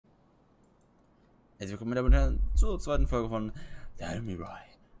Herzlich willkommen damit her zur zweiten Folge von Wir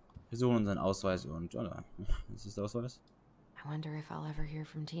suchen unseren Ausweis und das ist der Ausweis. I wonder if I'll ever hear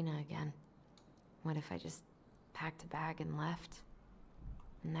from Tina again. What if I just packed a bag and left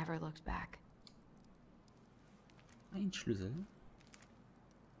and never looked back? Ein Schlüssel.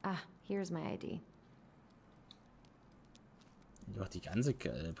 Ah, here's my ID. Doch die ganze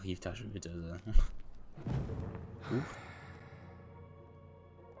Brieftasche bitte.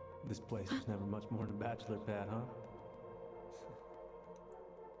 This place was never much more than a bachelor pad, huh?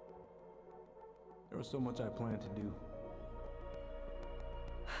 There was so much I planned to do.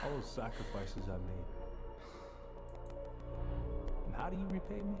 All those sacrifices I made. And how do you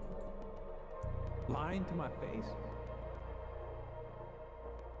repay me? Lying to my face?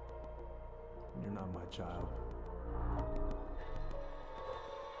 You're not my child.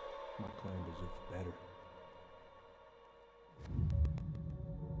 My clan deserves better.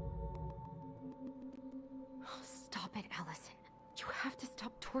 Oh, stop it, Allison. You have to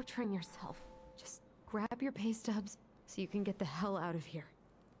stop torturing yourself. Just grab your pay stubs so you can get the hell out of here.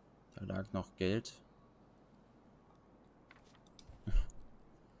 Da lag noch Geld.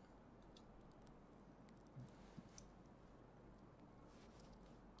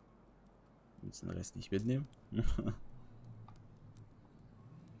 Willst du den Rest nicht mitnehmen?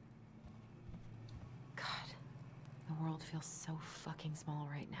 God, the world feels so fucking small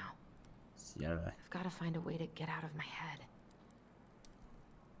right now. Ja, I've got to find a way to get out of my head.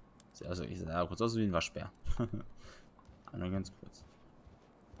 also ich sah kurz aus wie ein Waschbär. Nur ganz kurz.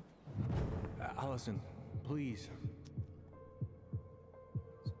 Allison, please.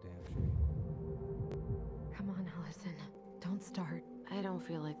 It's a damn shame. Come on, Allison. Don't start. I don't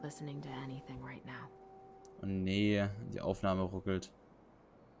feel like listening to anything right now. Oh nee, die Aufnahme ruckelt.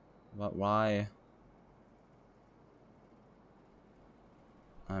 Why?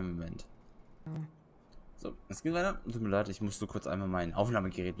 Einen Moment. So, es geht weiter. Tut mir leid, ich musste kurz einmal mein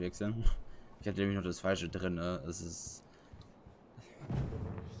Aufnahmegerät wechseln. Ich hatte nämlich noch das Falsche drin. Ne? Es ist.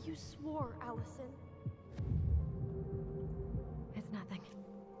 You swore, Allison. It's nothing.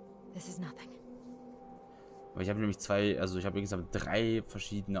 This is nothing. Aber ich habe nämlich ich habe insgesamt 3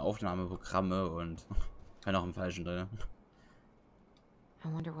 verschiedene Aufnahmeprogramme und kann auch im Falschen drin.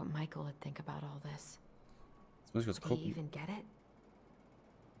 I wonder what Michael would think about all this. Jetzt muss ich kurz Would he gucken. even get it?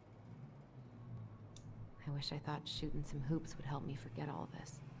 I wish I thought shooting some hoops would help me forget all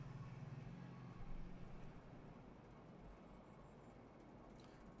this.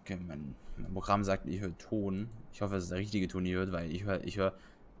 Okay, mein Programm sagt, ich höre Ton. Ich hoffe, es ist der richtige Ton, ihr hört, weil ich höre,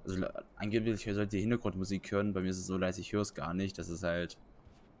 also angeblich sollt ihr Hintergrundmusik hören. Bei mir ist es so leise, ich höre es gar nicht. Das ist halt,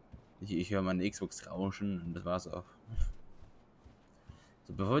 ich höre meine Xbox rauschen und das war's auch.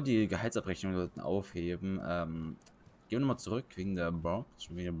 So, bevor wir die Gehaltsabrechnung sollten aufheben, gehen wir nochmal zurück wegen der Box.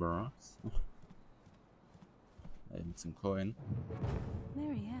 Schon wieder Box. Eben zum Coin.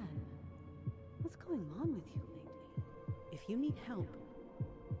 Marianne, what's going on with you lately? If you need help.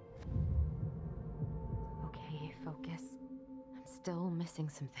 Okay, focus. I'm still missing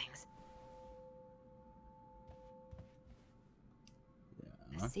some things.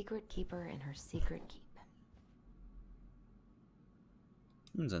 Ja. A secret keeper in her secret keep.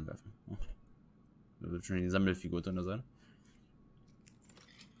 Ein Sandwerfen. Da wird schon die Sammelfigur drin sein.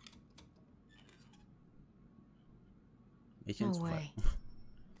 No way.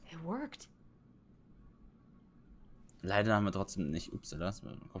 It worked. Leider haben wir trotzdem nicht. Ups, da ist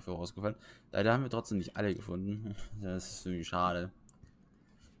mir der Kopfhörer rausgefallen. Leider haben wir trotzdem nicht alle gefunden. Das ist irgendwie schade.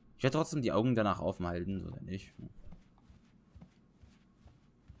 Ich werde trotzdem die Augen danach offen halten, oder nicht?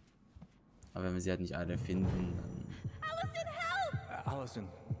 Aber wenn wir sie halt nicht alle finden, dann. Allison, help! Allison,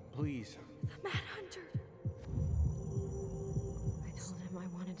 please. The Manhunter. I told him I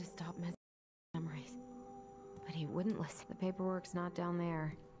wanted to stop messing with memories. But he wouldn't listen. The paperwork's not down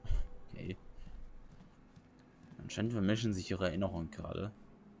there. Okay. Anscheinend vermischen sich ihre Erinnerungen gerade.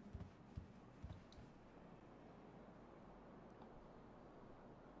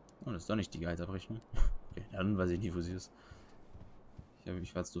 Oh, das ist doch nicht die Gehaltsabrechnung. Okay, dann weiß ich nicht, wo sie ist.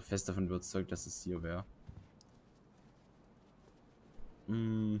 Ich war so fest davon überzeugt, dass es hier wäre.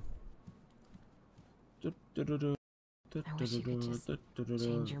 I wish you could just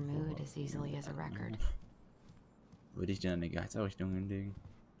change your mood as easily as a record. Würde ich denn eine Gehaltsabrechnung hinlegen?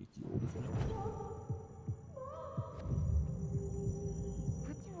 Liegt die oben vielleicht?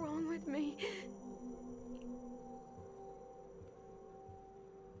 What's wrong with me?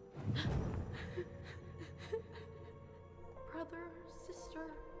 Brother,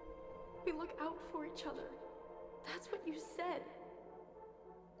 sister, we look out for each other. That's what you said.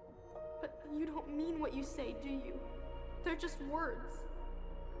 But you don't mean what you say, do you? They're just words.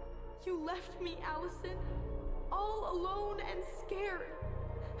 You left me, Allison, all alone and scared.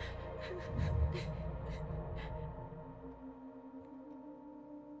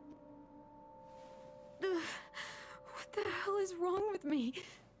 What the hell is wrong with me?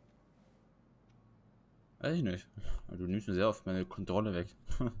 Weiß ich nicht. Du nimmst mir sehr oft meine Kontrolle weg.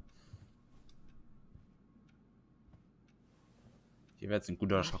 Hier wäre jetzt ein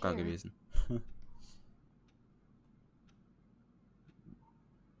guter Schocker gewesen.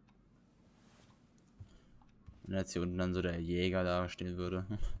 Wenn jetzt hier unten dann so der Jäger da stehen würde.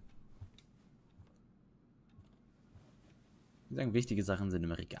 Ich sagen, wichtige Sachen sind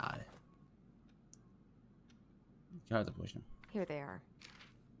im Regal. Ja, also bräuchte. Here they are.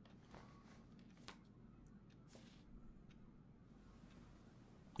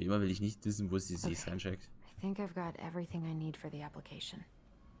 Wie immer will ich nicht wissen, wo sie sich reincheckt. I think I've got everything I need for the application.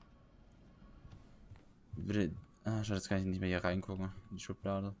 Bitte. Ah, schade, jetzt kann ich nicht mehr hier reingucken. In die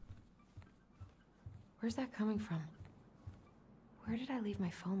Schublade. Where's that coming from? Where did I leave my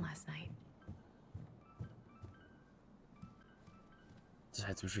phone last night? Das ist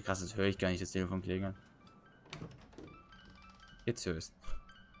halt zum Beispiel krass, das höre ich gar nicht, das Telefon klingeln. Jetzt höre ich es.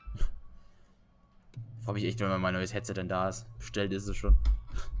 Freue mich echt, wenn mein neues Headset dann da ist. Bestellt ist es schon.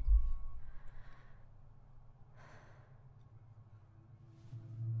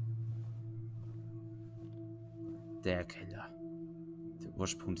 Der Keller. Der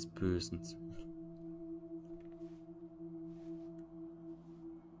Ursprung des Bösen.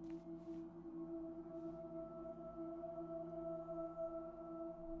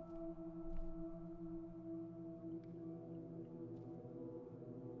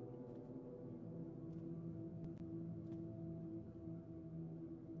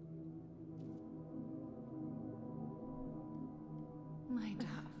 My dove.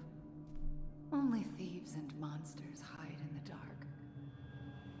 Only thieves and monsters hide in the dark.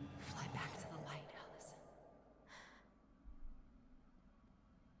 Fly back to the light, Allison.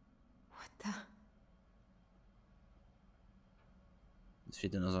 What the? Es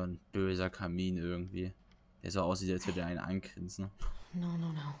fehlt nur so ein böser Kamin irgendwie. Der so aussieht, als würde er einen angrinsen. No,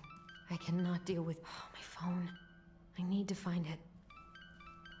 no, no. I cannot deal with my phone. I need to find it.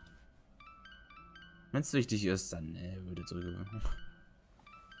 Wenn es wichtig ist, dann würde zurück.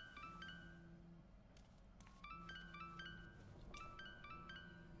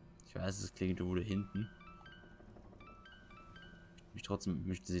 Ich weiß, es klingt irgendwo da hinten.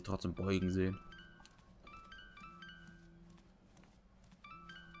 Möchte sie trotzdem beugen sehen.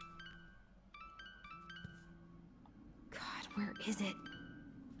 God, where is it?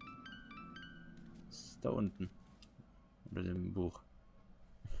 Ist da unten. Unter dem Buch.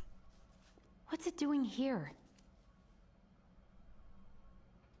 What's it doing here?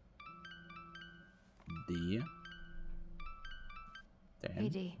 D. Hey,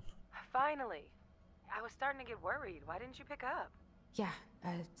 D. Finally. I was starting to get worried. Why didn't you pick up? Yeah,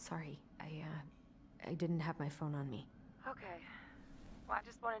 sorry. I didn't have my phone on me. Okay. Well, I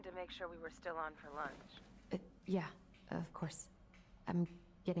just wanted to make sure we were still on for lunch. Yeah, of course. I'm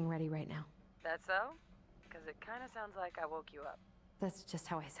getting ready right now. That so? Because it kind of sounds like I woke you up. That's just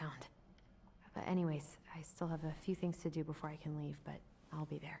how I sound. But anyways, I still have a few things to do before I can leave, but I'll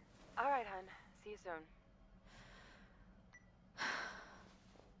be there. All right, hun. See you soon.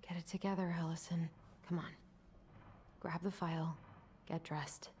 Get it together, Allison. Come on. Grab the file, get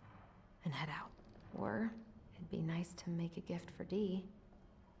dressed, and head out. Or it'd be nice to make a gift for Dee.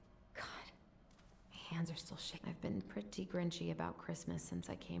 God, my hands are still shaking. I've been pretty grinchy about Christmas since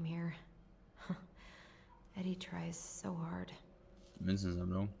I came here. Eddie tries so hard.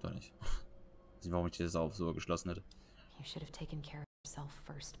 Münzensammlung? Doch nicht. Ich weiß nicht, warum ich das auch so geschlossen hätte. You should have taken care of yourself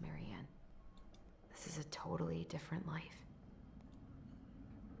first, Marianne. This is a totally different life.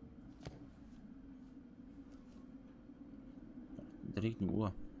 Da liegt eine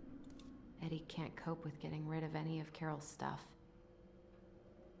Uhr. Eddie can't cope with getting rid of any of Carol's stuff.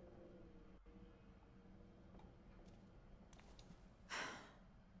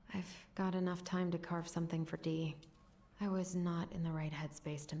 I've got enough time to carve something for Dee. I was not in the right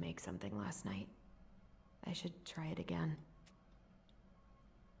headspace to make something last night. I should try it again.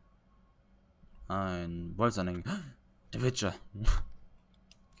 Ein Wolfsanhänger. Der Witcher.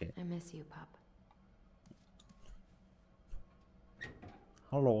 Okay. I miss you, Pup.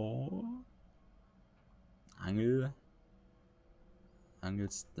 Hallo.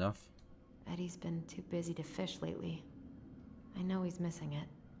 Angelstuff. Eddie's been too busy to fish lately. I know he's missing it.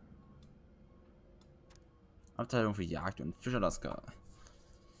 Abteilung für Jagd und Fischerlasker.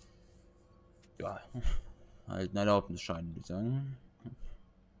 Ja, halt ein Erlaubnisschein, würde ich sagen.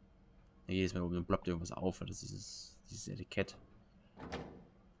 Da jedes Mal oben ploppt irgendwas auf, das ist dieses Etikett.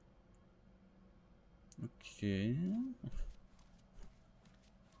 Okay.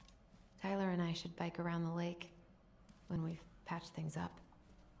 Tyler and I should bike around the lake when we've patched things up.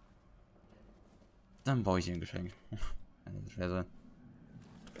 Dann brauche ich ihr ein Geschenk. Kann nicht so schwer sein.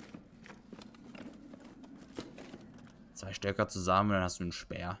 2 Stöcker zusammen, dann hast du einen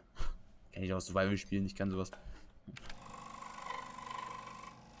Speer. Kenn ich aus Survival spielen, ich kann sowas.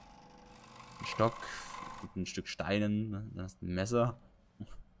 Ein Stock und ein Stück Steinen, dann hast du ein Messer.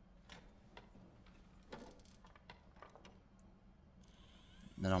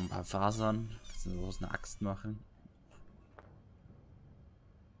 Dann noch ein paar Fasern. Kannst du daraus eine Axt machen.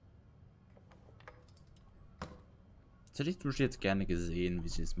 Das hätte ich jetzt gerne gesehen, wie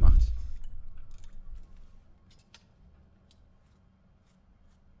sie es macht.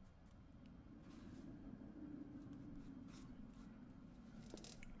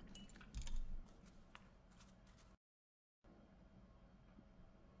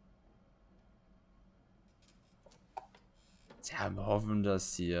 Ja, wir hoffen,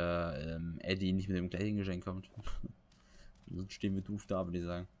 dass hier Eddie nicht mit dem gleichen Geschenk kommt. Sonst stehen wir doof da, würde ich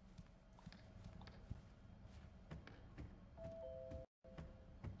sagen.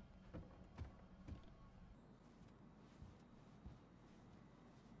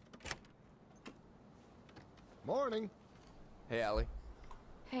 Morning. Hey, Allie.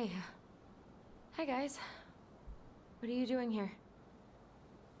 Hey. Hi, guys. What are you doing here?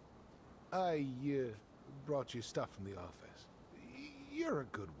 I brought you stuff from the office. You're a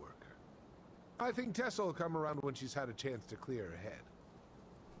good worker. I think Tessa will come around when she's had a chance to clear her head.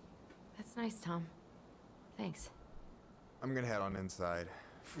 That's nice, Tom. Thanks. I'm gonna head on inside.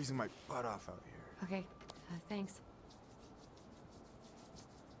 Freezing my butt off out here. Okay, thanks.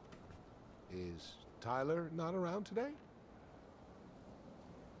 Is Tyler not around today?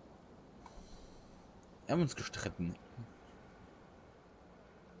 Wir haben uns gestritten.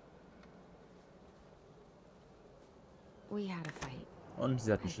 We had a fight. Und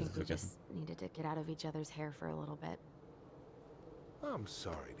sie hat I den Schlüssel think we vergessen. just needed to get out of each other's hair for a little bit. I'm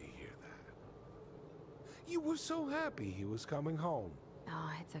sorry to hear that. You were so happy he was coming home.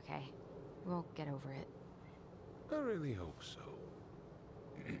 Oh, it's okay. We'll get over it. I really hope so.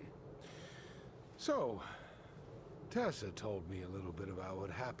 So, Tessa told me a little bit about what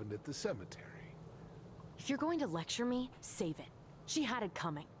happened at the cemetery. If you're going to lecture me, save it. She had it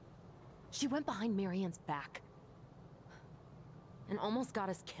coming. She went behind Marianne's back. And almost got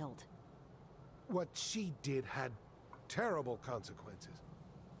us killed. What she did had terrible consequences.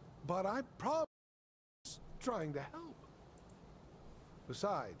 But I promise trying to help.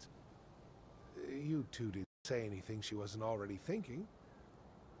 Besides, you two didn't say anything she wasn't already thinking.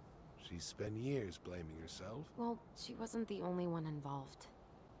 She's spent years blaming herself. Well, she wasn't the only one involved.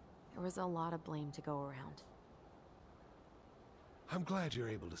 There was a lot of blame to go around. I'm glad you're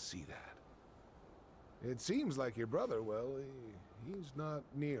able to see that. It seems like your brother, well, he's not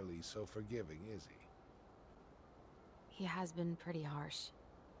nearly so forgiving, is he? He has been pretty harsh.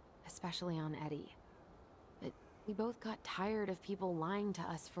 Especially on Eddie. But we both got tired of people lying to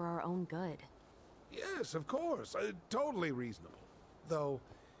us for our own good. Yes, of course. Totally reasonable. Though,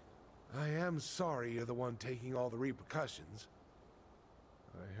 I am sorry you're the one taking all the repercussions.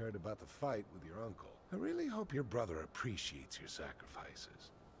 I heard about the fight with your uncle. I really hope your brother appreciates your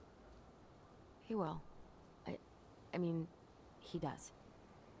sacrifices. He will. I mean, he does.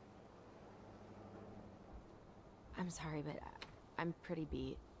 I'm sorry, but I'm pretty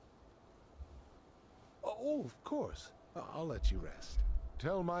beat. Oh, of course. I'll let you rest.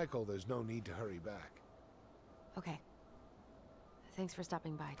 Tell Michael there's no need to hurry back. Okay. Thanks for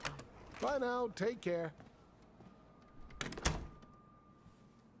stopping by, Tom. Bye now. Take care.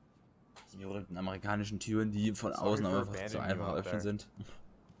 Die berühmten amerikanischen Türen, die von außen einfach zu einfach öffnen sind.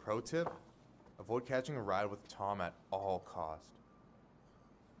 Pro tip: avoid catching a ride with Tom at all cost.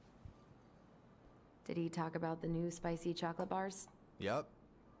 Did he talk about the new spicy chocolate bars? Yep.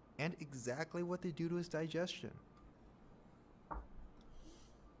 And exactly what they do to his digestion.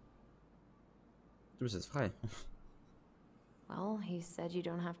 Du bist jetzt frei. Well, he said you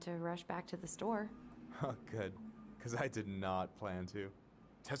don't have to rush back to the store. Oh, good. Because I did not plan to.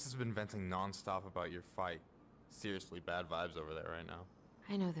 Tessa's been venting non-stop about your fight. Seriously, bad vibes over there right now.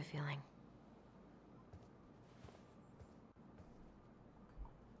 I know the feeling.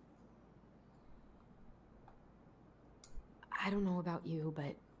 I don't know about you,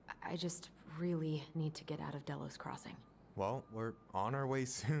 but I just really need to get out of Delos Crossing. Well, we're on our way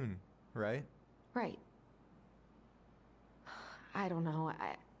soon, right? Right. I don't know.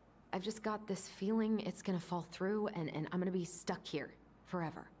 I've just got this feeling it's gonna fall through and I'm gonna be stuck here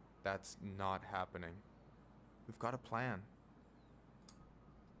forever. That's not happening. We've got a plan.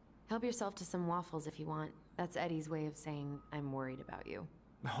 Help yourself to some waffles if you want. That's Eddie's way of saying I'm worried about you.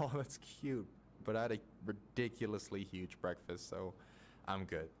 Oh, that's cute. But I had a ridiculously huge breakfast, so I'm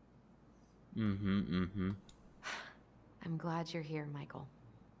good. I'm glad you're here, Michael.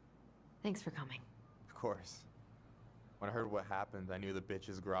 Thanks for coming. Of course. When I heard what happened, I knew the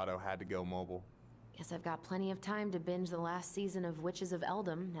bitch's grotto had to go mobile. Guess I've got plenty of time to binge the last season of Witches of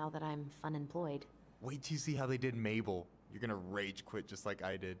Eldom now that I'm fun-employed. Wait till you see how they did Mabel. You're gonna rage quit just like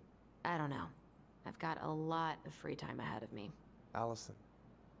I did. I don't know. I've got a lot of free time ahead of me. Allison,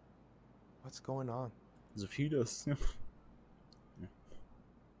 what's going on? So vieles. Ja.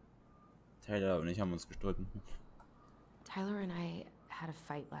 Tyler und ich haben uns gestritten. Tyler and I had a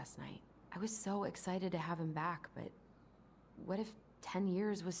fight last night. I was so excited to have him back, but what if 10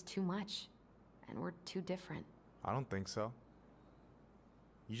 years was too much? And we're too different? I don't think so.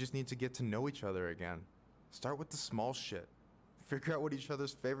 You just need to get to know each other again. Start with the small shit. Figure out what each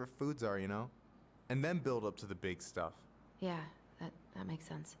other's favorite foods are, you know? And then build up to the big stuff. Yeah, that makes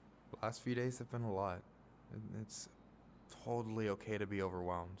sense. The last few days have been a lot. It's totally okay to be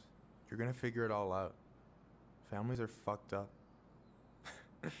overwhelmed. You're gonna figure it all out. Families are fucked up.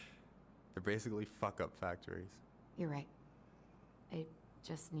 They're basically fuck-up factories. You're right. I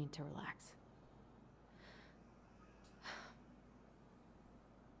just need to relax.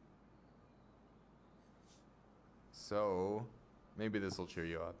 So, maybe this will cheer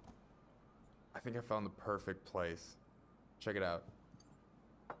you up. I think I found the perfect place. Check it out.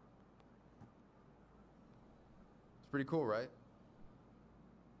 It's pretty cool, right?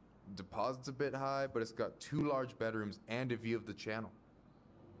 Deposit's a bit high, but it's got 2 large bedrooms and a view of the channel.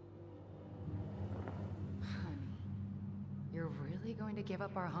 Honey, you're really going to give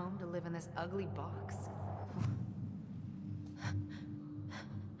up our home to live in this ugly box?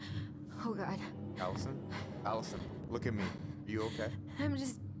 Oh God. Allison, look at me. You okay? I'm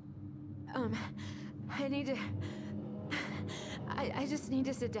just... I need to... I just need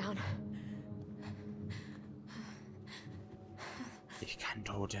to sit down. Ich kann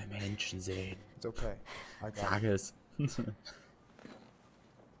tote Menschen sehen. It's okay. I got Sag it. es.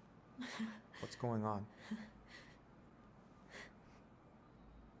 What's going on?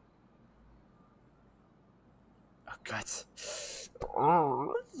 Oh Gott.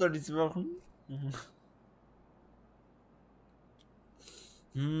 Oh, was soll ich machen?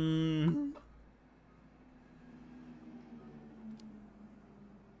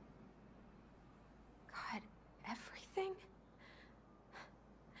 God, everything?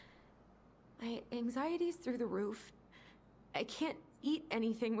 My anxiety's through the roof. I can't eat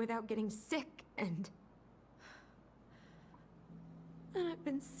anything without getting sick, and I've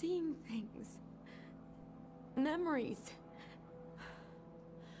been seeing things. Memories.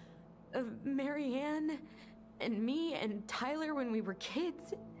 Of Marianne, and me, and Tyler when we were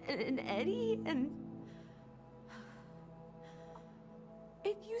kids, and Eddie, and...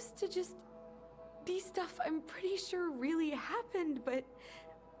 It used to just be stuff I'm pretty sure really happened, but...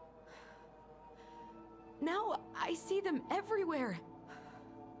 Now I see them everywhere.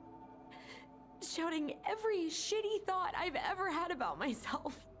 Shouting every shitty thought I've ever had about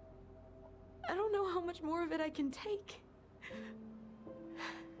myself. I don't know how much more of it I can take.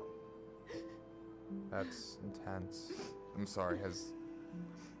 That's intense. I'm sorry, has...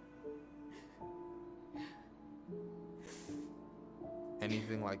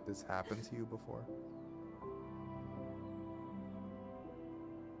 anything like this happened to you before?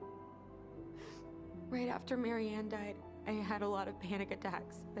 Right after Marianne died, I had a lot of panic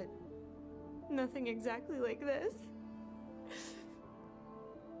attacks, but nothing exactly like this.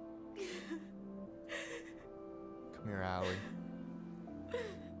 Come here, Allie.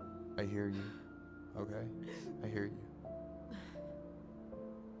 I hear you. Okay? I hear you.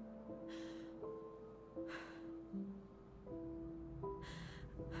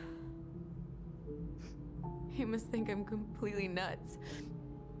 You must think I'm completely nuts.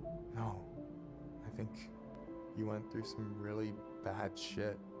 No. I think you went through some really bad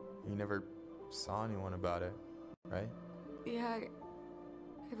shit. You never saw anyone about it, right? Yeah,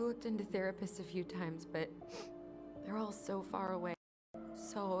 I've looked into therapists a few times, but they're all so far away,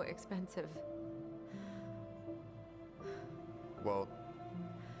 so expensive. Well,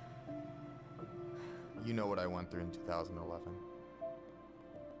 you know what I went through in 2011.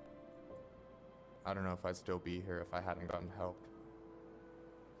 I don't know if I'd still be here if I hadn't gotten help.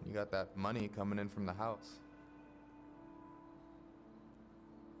 You got that money coming in from the house.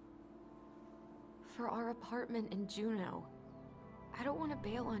 For our apartment in Juneau. I don't want to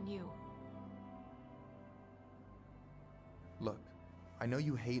bail on you. Look, I know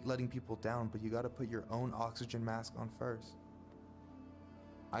you hate letting people down, but you gotta put your own oxygen mask on first.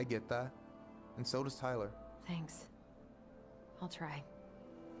 I get that. And so does Tyler. Thanks. I'll try.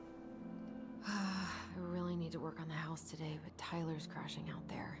 I really need to work on the house today, but Tyler's crashing out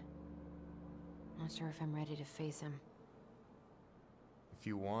there. Not sure if I'm ready to face him. If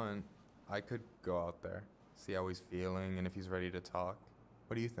you want, I could go out there, see how he's feeling, and if he's ready to talk.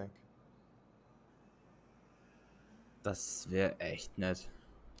 What do you think? Das wäre echt nett.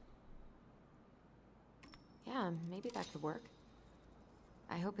 Yeah, maybe that could work.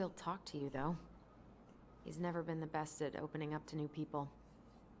 I hope he'll talk to you, though. He's never been the best at opening up to new people.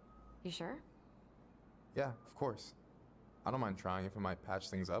 You sure? Yeah, of course. I don't mind trying if it might patch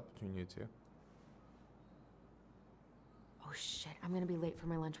things up between you two. Oh shit, I'm gonna be late for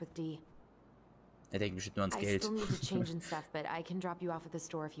my lunch with Dee. Denkt bestimmt nur ans I Geld. still need to change and stuff, but I can drop you off at the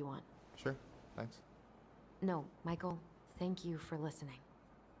store if you want. Sure, thanks. No, Michael, thank you for listening.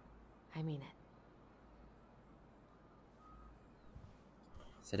 I mean it.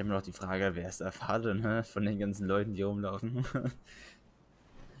 Es ist halt immer noch die Frage, wer ist der Vater, ne? Von den ganzen Leuten, die rumlaufen.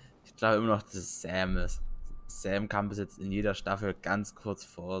 Ich glaube immer noch, dass es Sam ist. Sam kam bis jetzt in jeder Staffel ganz kurz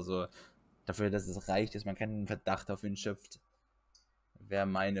vor, so dafür, dass es reicht, dass man keinen Verdacht auf ihn schöpft. Wäre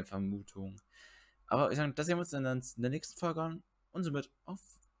meine Vermutung. Aber ich sage, das sehen wir uns dann in der nächsten Folge an und somit auf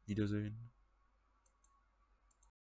Wiedersehen.